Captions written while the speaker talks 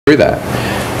through that.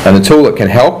 And the tool that can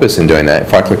help us in doing that,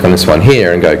 if I click on this one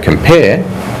here and go compare,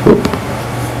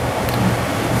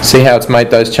 see how it's made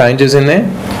those changes in there?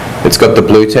 It's got the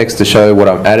blue text to show what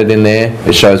I've added in there.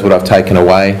 It shows what I've taken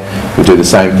away. We'll do the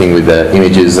same thing with the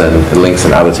images and links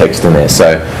and other text in there.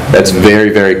 So that's very,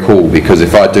 very cool, because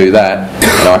if I do that,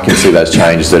 and I can see those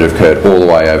changes that have occurred all the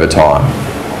way over time.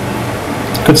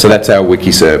 Good. So that's our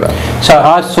wiki server. So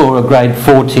I saw a grade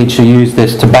 4 teacher use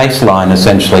this to baseline,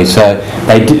 essentially. So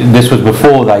this was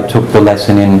before they took the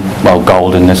lesson in, well,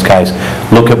 gold in this case,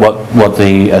 look at what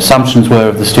the assumptions were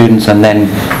of the students and then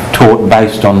taught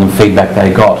based on the feedback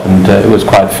they got, and it was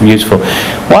quite useful.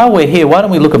 While we're here, why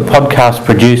don't we look at Podcast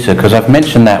Producer, because I've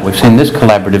mentioned that. We've seen this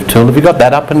collaborative tool. Have you got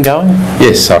that up and going?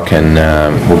 Yes, I can.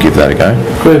 We'll give that a go.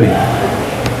 Groovy.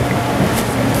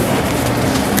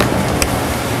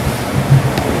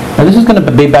 Now this is going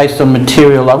to be based on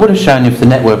material. I would have shown you if the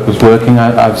network was working.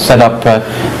 I've set up,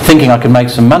 thinking I could make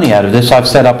some money out of this, I've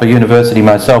set up a university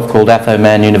myself called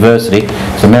Monash University,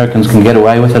 so Americans can get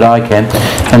away with it, I can.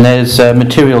 And there's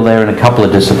material there in a couple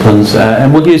of disciplines,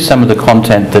 and we'll use some of the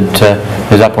content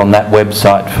that is up on that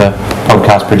website for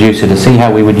Podcast Producer to see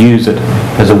how we would use it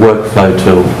as a workflow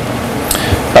tool.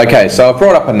 Okay, so I've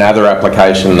brought up another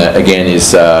application that again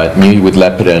is new with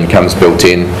Leopard and comes built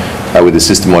in with the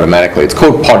system automatically. It's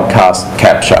called Podcast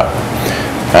Capture.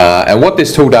 And what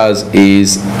this tool does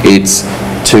is it's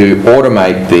to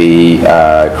automate the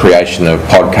creation of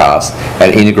podcasts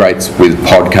and integrates with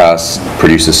Podcast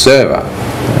Producer Server.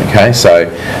 Okay, so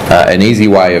an easy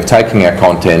way of taking our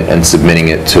content and submitting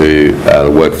it to the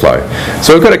workflow.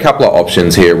 So we've got a couple of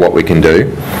options here what we can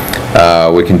do.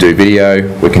 We can do video,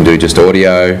 we can do just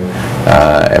audio,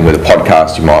 and with a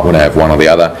podcast you might want to have one or the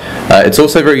other. It's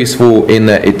also very useful in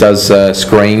that it does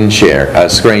screen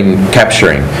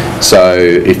capturing. So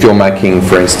if you're making,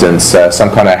 for instance, some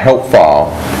kind of help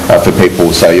file for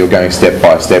people, so you're going step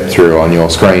by step through on your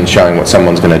screen showing what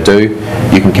someone's going to do,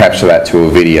 you can capture that to a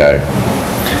video.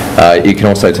 You can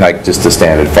also take just a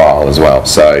standard file as well.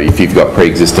 So if you've got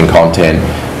pre-existing content,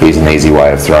 here's an easy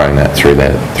way of throwing that through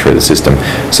the system.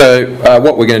 So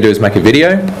what we're going to do is make a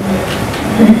video.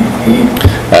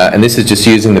 And this is just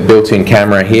using the built-in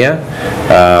camera here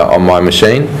on my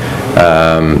machine.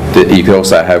 You could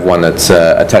also have one that's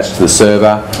attached to the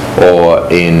server,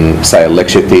 or in, say,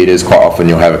 lecture theatres, quite often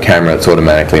you'll have a camera that's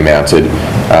automatically mounted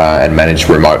and managed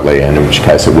remotely, and in which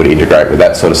case it would integrate with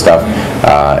that sort of stuff.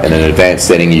 In an advanced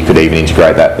setting, you could even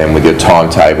integrate that then with your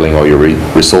timetabling or your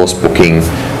resource booking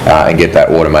and get that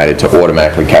automated to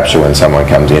automatically capture when someone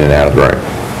comes in and out of the room.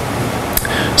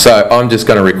 So I'm just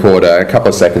going to record a couple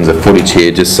of seconds of footage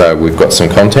here just so we've got some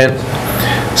content.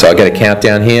 So I'll get a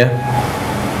countdown here.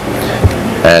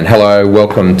 And hello,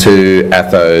 welcome to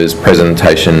Atho's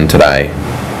presentation today.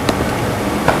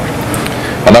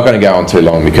 I'm not going to go on too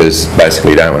long because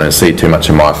basically you don't want to see too much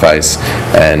of my face,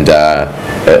 and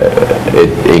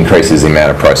it increases the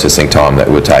amount of processing time that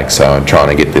it would take, so I'm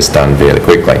trying to get this done fairly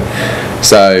quickly.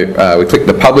 So we click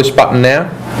the publish button now,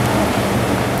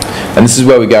 and this is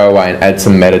where we go away and add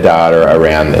some metadata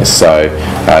around this. So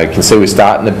you can see we're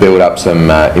starting to build up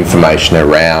some information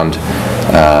around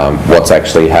what's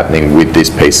actually happening with this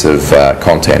piece of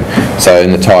content. So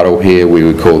in the title here we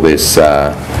would call this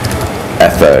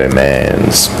Atho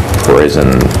Man's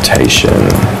presentation.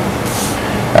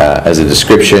 As a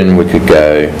description we could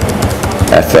go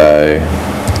Atho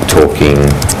talking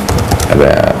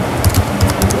about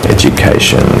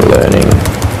education, learning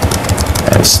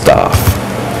and staff.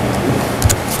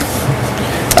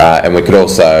 And we could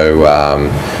also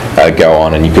go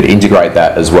on, and you could integrate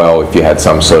that as well if you had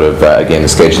some sort of, again, a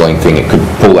scheduling thing. It could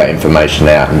pull that information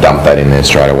out and dump that in there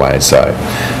straight away. So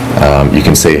you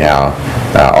can see how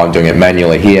I'm doing it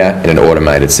manually here. In an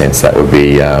automated sense, that would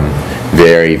be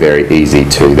very, very easy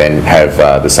to then have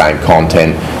the same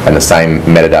content and the same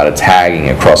metadata tagging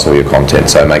across all your content.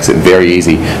 So it makes it very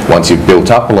easy once you've built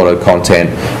up a lot of content,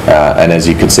 and as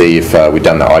you can see, if we've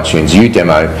done the iTunes U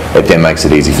demo, it then makes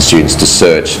it easy for students to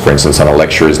search, for instance, on a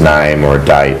lecturer's name or a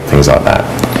date, things like that.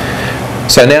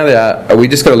 So now we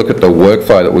just got to look at the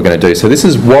workflow that we're going to do. So this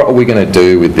is what are we going to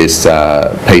do with this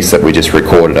piece that we just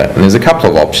recorded it. And there's a couple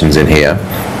of options in here.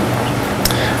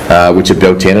 Which are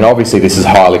built in, and obviously this is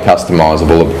highly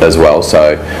customizable as well,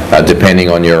 so depending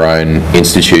on your own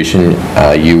institution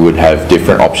you would have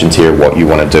different options here of what you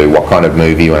want to do, what kind of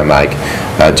movie you want to make.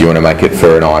 Do you want to make it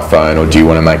for an iPhone, or do you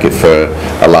want to make it for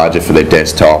a larger for their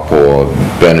desktop, or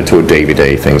burn it to a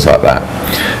DVD, things like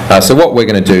that. So what we're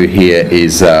going to do here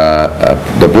is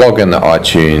the blog and the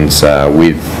iTunes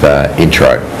with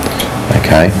intro.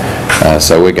 Okay,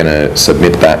 so we're going to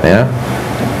submit that now.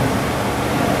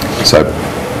 So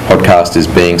podcast is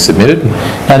being submitted.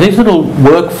 Now these little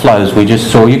workflows we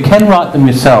just saw, you can write them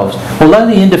yourselves. Although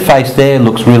the interface there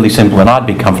looks really simple, and I'd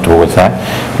be comfortable with that,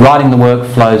 writing the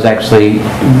workflows actually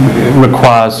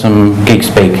requires some geek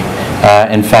speak.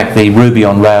 In fact, the Ruby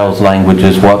on Rails language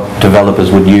is what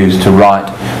developers would use to write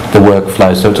the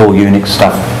workflow, so it's all Unix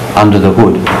stuff under the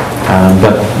hood.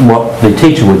 But what the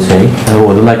teacher would see,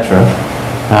 or the lecturer,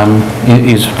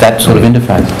 is that sort of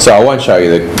interface. So I won't show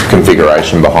you the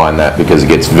configuration behind that because it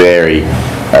gets very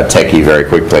techie very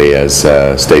quickly, as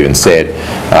Stephen said,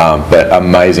 but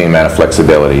amazing amount of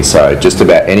flexibility. So just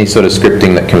about any sort of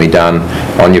scripting that can be done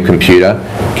on your computer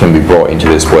can be brought into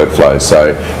this workflow.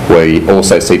 So we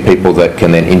also see people that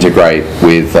can then integrate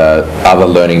with other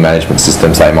learning management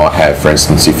systems they might have. For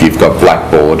instance, if you've got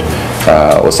Blackboard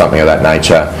or something of that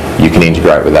nature, you can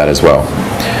integrate with that as well.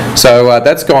 So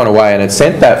that's gone away, and it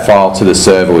sent that file to the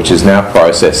server, which is now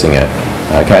processing it.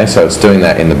 Okay, so it's doing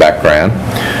that in the background.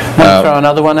 Want to throw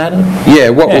another one at it? Yeah,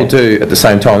 what we'll do at the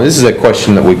same time, this is a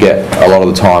question that we get a lot of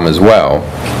the time as well,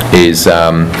 is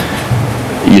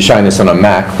you're showing this on a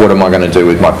Mac, what am I going to do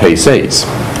with my PCs?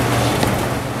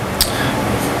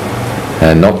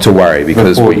 And not to worry,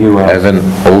 because we have an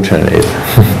alternative.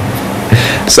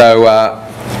 So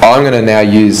I'm going to now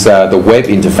use the web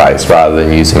interface rather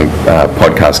than using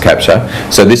podcast capture.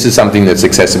 So this is something that's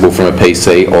accessible from a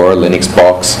PC or a Linux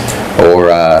box, or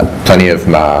plenty of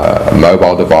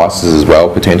mobile devices as well,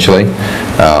 potentially.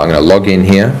 I'm going to log in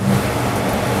here.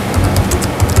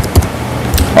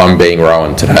 I'm being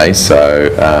Rowan today,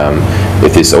 so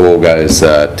if this all goes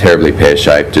terribly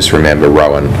pear-shaped, just remember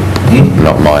Rowan,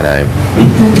 not my name.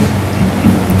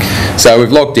 So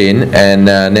we've logged in, and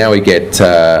now we get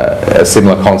a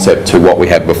similar concept to what we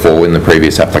had before in the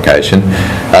previous application.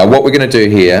 What we're going to do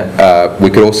here, we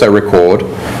could also record.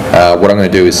 What I'm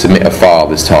going to do is submit a file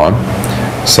this time.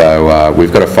 So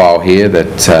we've got a file here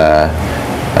that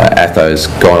Atho's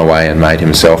gone away and made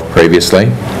himself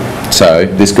previously. So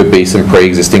this could be some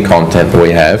pre-existing content that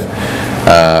we have.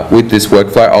 With this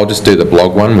workflow, I'll just do the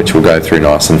blog one, which will go through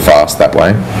nice and fast that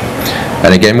way.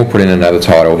 And again, we'll put in another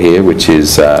title here, which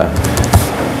is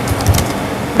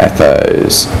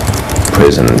Atho's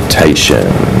presentation.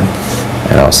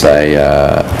 And I'll say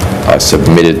I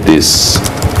submitted this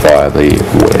via the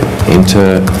web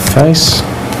interface.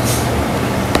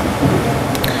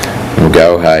 And we'll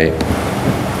go, hey,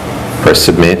 press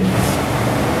submit.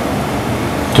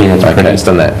 Yeah, okay, it's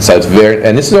done that. So it's very,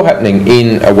 and this is all happening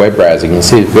in a web browser. You can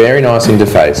see a very nice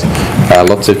interface.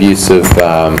 Lots of use of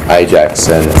Ajax,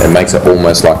 and it makes it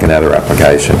almost like another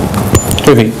application.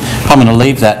 Terrific. I'm going to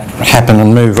leave that happen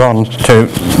and move on to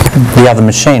the other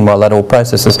machine while that all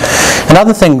processes.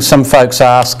 Another thing some folks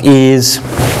ask is,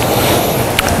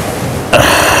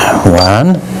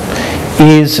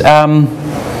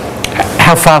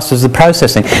 how fast is the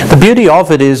processing? The beauty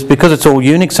of it is, because it's all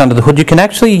Unix under the hood, you can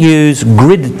actually use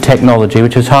grid technology,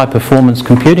 which is high performance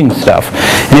computing stuff.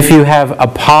 And if you have a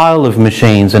pile of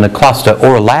machines in a cluster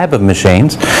or a lab of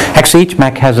machines, actually each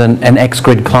Mac has an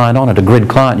X-Grid client on it, a grid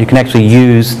client. You can actually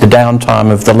use the downtime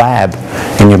of the lab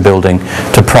in your building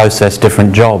to process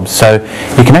different jobs. So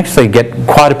you can actually get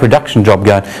quite a production job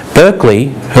going. Berkeley,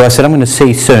 who I said I'm going to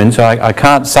see soon, so I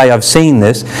can't say I've seen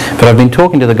this, but I've been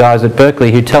talking to the guys at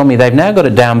Berkeley who tell me they've now got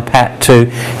it down pat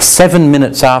to 7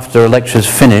 minutes after a lecture's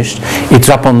finished, it's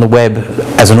up on the web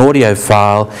as an audio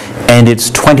file, and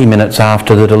it's 20 minutes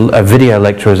after that a video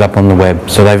lecture is up on the web.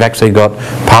 So they've actually got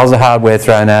piles of hardware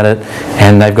thrown at it,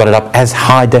 and they've got it up as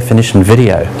high definition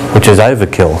video, which is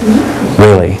overkill,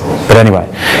 really. But anyway,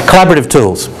 collaborative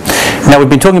tools. Now, we've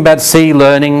been talking about C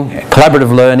learning,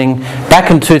 collaborative learning. Back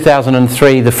in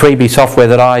 2003, the freebie software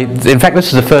that in fact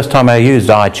this is the first time I used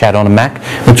iChat on a Mac,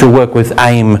 which will work with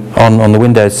AIM on the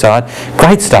Windows side.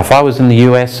 Great stuff. I was in the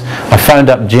US, I phoned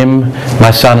up Jim,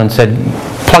 my son, and said,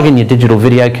 plug in your digital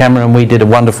video camera, and we did a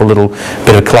wonderful little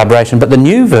bit of collaboration. But the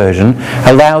new version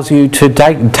allows you to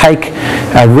take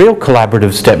a real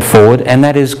collaborative step forward, and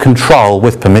that is control,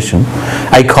 with permission,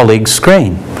 a colleague's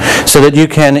screen. So that you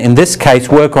can, in this case,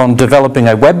 work on developing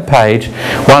a web page,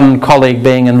 one colleague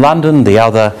being in London, the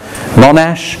other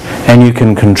Monash, and you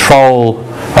can control,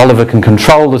 Oliver can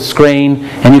control the screen,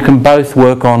 and you can both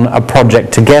work on a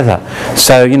project together.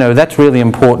 So, you know, that's really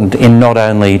important in not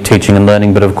only teaching and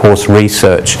learning, but of course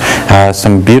research.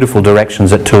 Some beautiful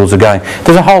directions that tools are going.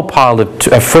 There's a whole pile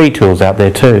of free tools out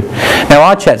there too.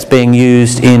 Now, iChat's being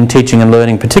used in teaching and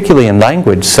learning, particularly in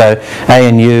language. So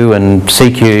ANU and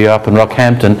CQ up in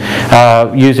Rockhampton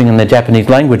using in the Japanese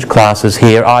language classes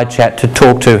here iChat to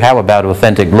talk to, how about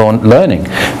authentic learning?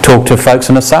 Talk to folks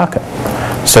in Osaka.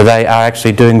 So they are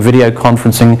actually doing video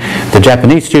conferencing. The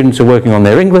Japanese students are working on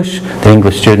their English, the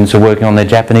English students are working on their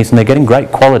Japanese, and they're getting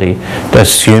great quality,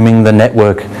 assuming the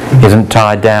network isn't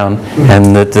tied down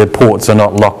and that the ports are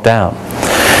not locked out.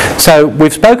 So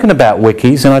we've spoken about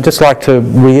wikis, and I'd just like to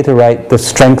reiterate the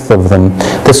strength of them.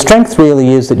 The strength really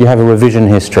is that you have a revision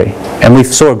history, and we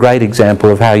saw a great example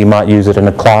of how you might use it in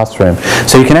a classroom.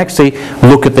 So you can actually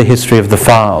look at the history of the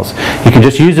files. You can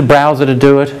just use a browser to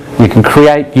do it. You can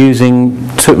create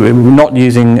not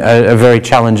using a very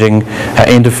challenging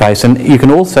interface, and you can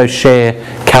also share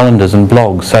calendars and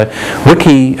blogs. So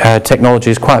wiki technology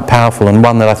is quite powerful, and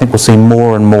one that I think we'll see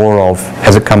more and more of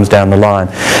as it comes down the line.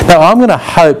 Now I'm going to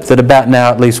hope that about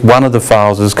now at least one of the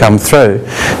files has come through.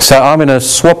 So I'm going to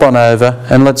swap on over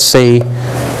and let's see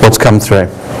what's come through.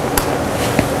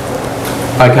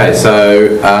 Okay,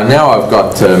 so now I've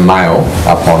got mail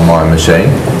up on my machine,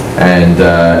 and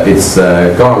it's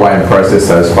gone away and processed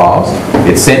those files.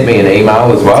 It sent me an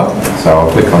email as well, so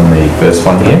I'll click on the first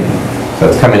one here. So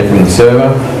it's coming from the server.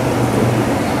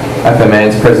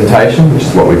 Man's presentation, which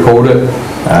is what we called it,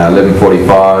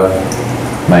 11:45,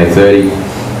 May 30,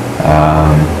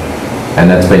 and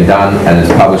that's been done, and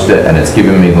it's published it, and it's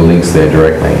given me the links there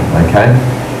directly. Okay.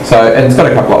 So, and it's got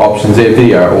a couple of options there,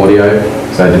 video, audio,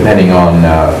 so depending on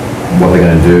what they're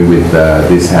going to do with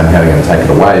this and how they're going to take it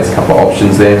away, there's a couple of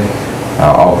options there.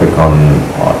 I'll click on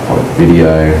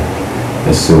video.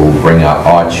 This will bring up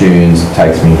iTunes, it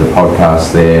takes me to the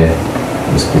podcast there.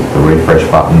 Just click the refresh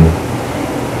button.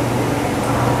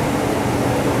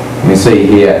 You can see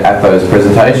here at those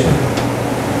presentation.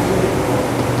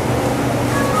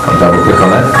 I'll double click on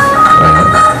that.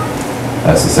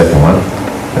 That's the second one.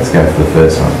 Let's go for the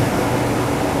first one.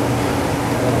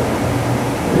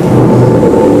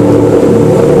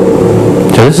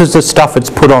 So this is the stuff it's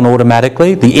put on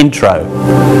automatically, the intro.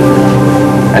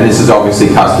 And this is obviously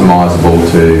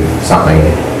customizable to something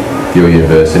for your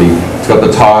university. It's got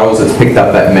the titles, it's picked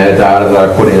up that metadata that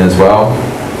I put in as well.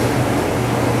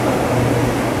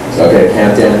 So I'll get a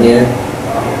countdown here.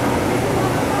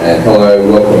 And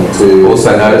hello, welcome to...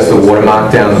 Also notice the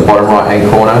watermark down in the bottom right hand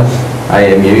corner.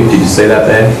 AMU, did you see that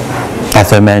there?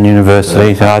 Monash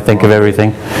University, so I think of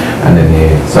everything. And then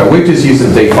here. So we've just used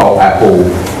the default Apple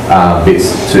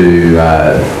bits to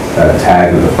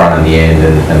tag at the front and the end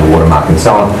and the watermark and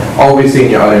so on. Obviously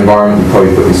in your own environment you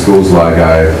probably put your school's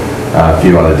logo, a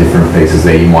few other different pieces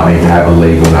there. You might need to have a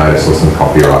legal notice or some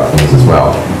copyright things as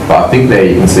well. But I think there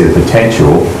you can see the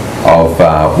potential of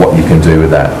what you can do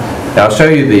with that. Now I'll show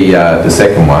you the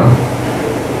second one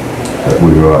that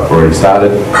we already started.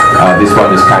 This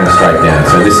one just came straight down.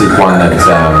 So this is one that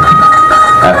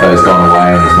Atho's gone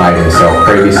away and has made himself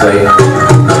previously.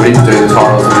 We didn't do the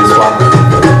titles of this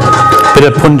one.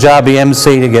 Bit of Punjabi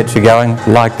MC to get you going,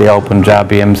 like the old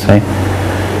Punjabi MC,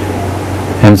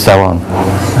 and so on.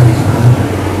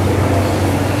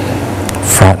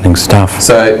 Frightening stuff.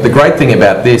 So the great thing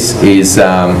about this is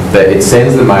that it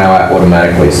sends the mail out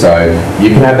automatically. So you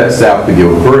can have that set up with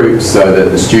your group so that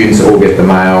the students all get the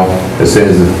mail as soon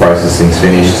as the processing's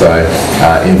finished. So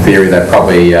in theory they've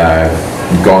probably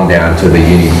gone down to the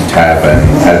uni tab and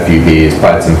had a few beers,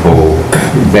 played some pool,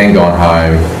 then gone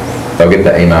home. They'll get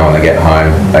the email when they get home.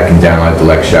 They can download the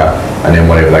lecture, and then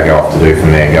whatever they go off to do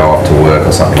from there, go off to work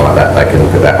or something like that, they can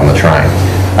look at that on the train.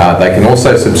 They can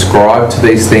also subscribe to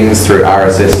these things through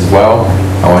RSS as well.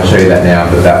 I won't show you that now,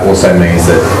 but that also means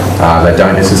that they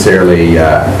don't necessarily,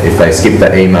 if they skip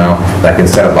that email, they can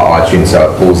set up the iTunes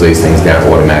so it pulls these things down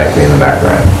automatically in the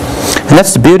background. And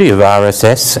that's the beauty of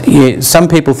RSS. Some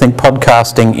people think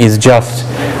podcasting is just,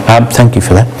 thank you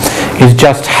for that, is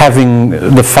just having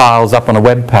the files up on a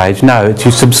web page. No, it's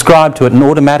you subscribe to it and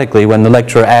automatically when the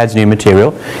lecturer adds new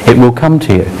material, it will come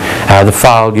to you. The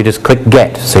file, you just click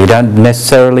get, so you don't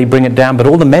necessarily bring it down, but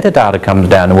all the metadata comes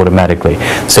down automatically.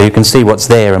 So you can see what's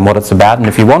there and what it's about, and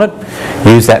if you want it,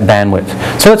 use that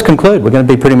bandwidth. So let's conclude. We're going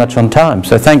to be pretty much on time,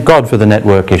 so thank God for the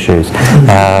network issues.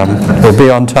 We'll be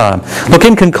on time. Look,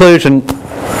 in conclusion,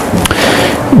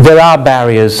 there are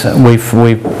barriers,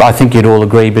 I think you'd all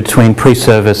agree, between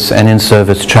pre-service and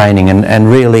in-service training, and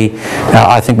really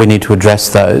I think we need to address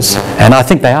those, and I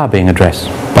think they are being addressed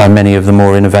by many of the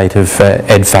more innovative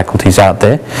ed faculties out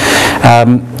there.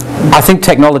 I think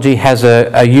technology has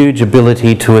a huge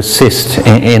ability to assist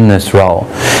in this role.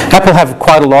 Apple have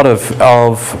quite a lot of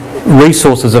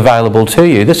resources available to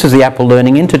you. This is the Apple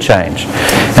Learning Interchange.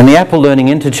 And the Apple Learning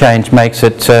Interchange makes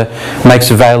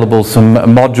available some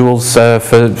modules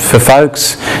for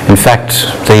folks. In fact,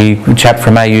 the chap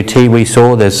from AUT we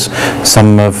saw, there's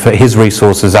some of his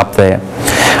resources up there.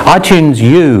 iTunes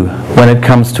U, when it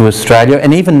comes to Australia,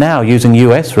 and even now using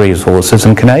US resources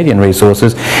and Canadian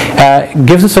resources,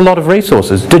 gives us a lot of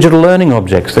resources, digital learning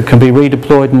objects that can be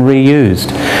redeployed and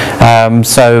reused.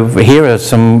 So here are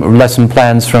some lesson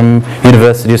plans from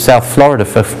University of South Florida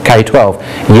for K-12.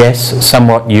 Yes,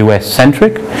 somewhat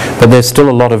US-centric, but there's still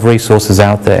a lot of resources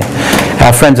out there.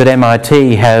 Our friends at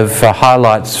MIT have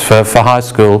highlights for high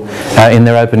school in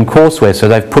their open courseware, so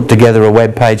they've put together a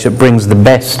web page that brings the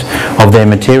best of their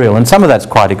material, and some of that's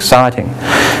quite exciting.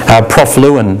 Prof.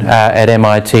 Lewin at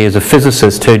MIT is a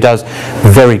physicist who does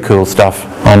very cool stuff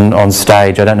on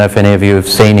stage. I don't know if any of you have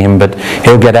seen him, but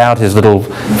he'll get out his little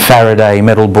Faraday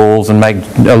metal balls and make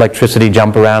electricity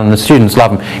jump around, and the students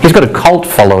love him. He's got a cult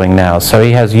following now, so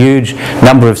he has a huge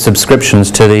number of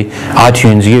subscriptions to the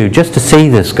iTunes U just to see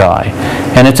this guy.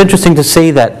 And it's interesting to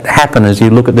see that happen as you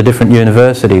look at the different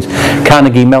universities.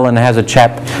 Carnegie Mellon has a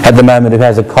chap at the moment who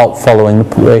has a cult following.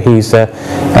 He's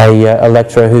a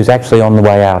lecturer who's actually on the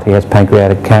way out. He has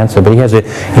pancreatic cancer, but he has a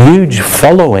huge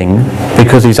following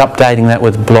because he's updating that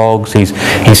with blogs.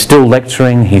 He's still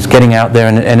lecturing. He's getting out there,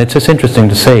 and it's just interesting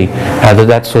to see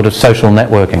that sort of social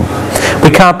networking. We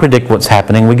can't predict what's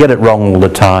happening. We get it wrong all the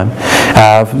time.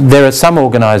 There are some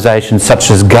organisations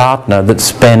such as Gartner that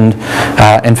spend,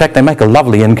 in fact they make a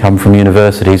lovely income from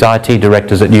universities. IT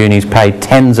directors at unis pay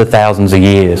tens of thousands of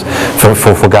years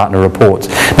for Gartner reports.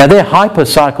 Now their hyper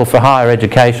cycle for higher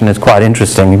education is quite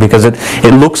interesting because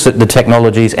it looks at the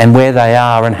technologies and where they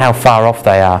are and how far off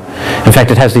they are. In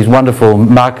fact, it has these wonderful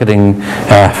marketing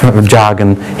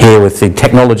jargon here with the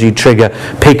technology trigger,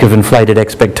 peak of inflated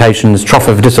expectations, trough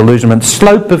of disillusionment,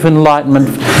 slope of enlightenment,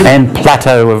 and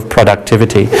plateau of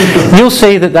productivity. You'll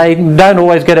see that they don't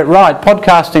always get it right.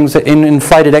 Podcasting's in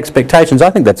inflated expectations. I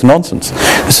think that's nonsense.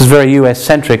 This is very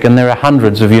US-centric, and there are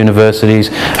hundreds of universities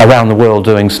around the world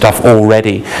doing stuff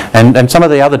already. And some of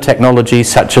the other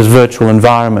technologies, such as virtual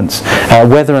environments,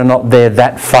 whether or not they're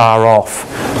that far off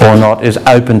or not is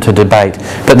open to debate.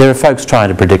 But there are folks trying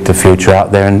to predict the future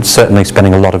out there, and certainly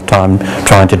spending a lot of time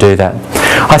trying to do that.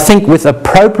 I think with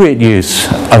appropriate use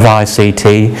of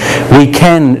ICT, we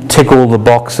can tick all the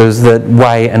boxes that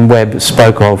Way and Webb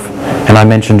spoke of, and I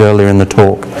mentioned earlier in the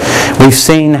talk. We've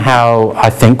seen how I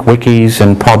think wikis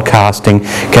and podcasting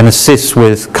can assist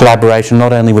with collaboration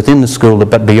not only within the school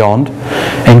but beyond,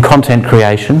 in content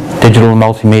creation, digital and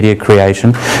multimedia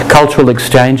creation, cultural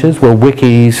exchanges, well,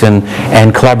 wikis and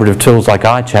collaborative tools like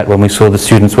iChat when we saw the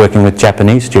students working with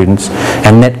Japanese students,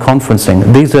 and net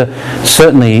conferencing. These are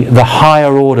certainly the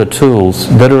higher order tools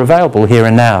that are available here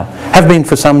and now, have been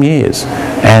for some years,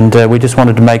 and we just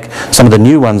wanted to make some of the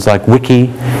new ones like Wiki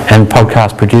and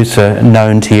Podcast Producer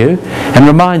known to you, and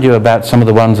remind you about some of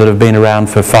the ones that have been around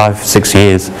for 5-6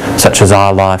 years, such as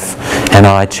iLife and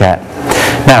iChat.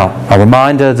 Now, a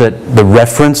reminder that the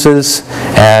references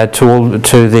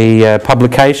to the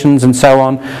publications and so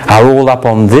on are all up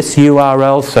on this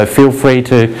URL, so feel free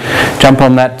to jump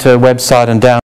on that website and download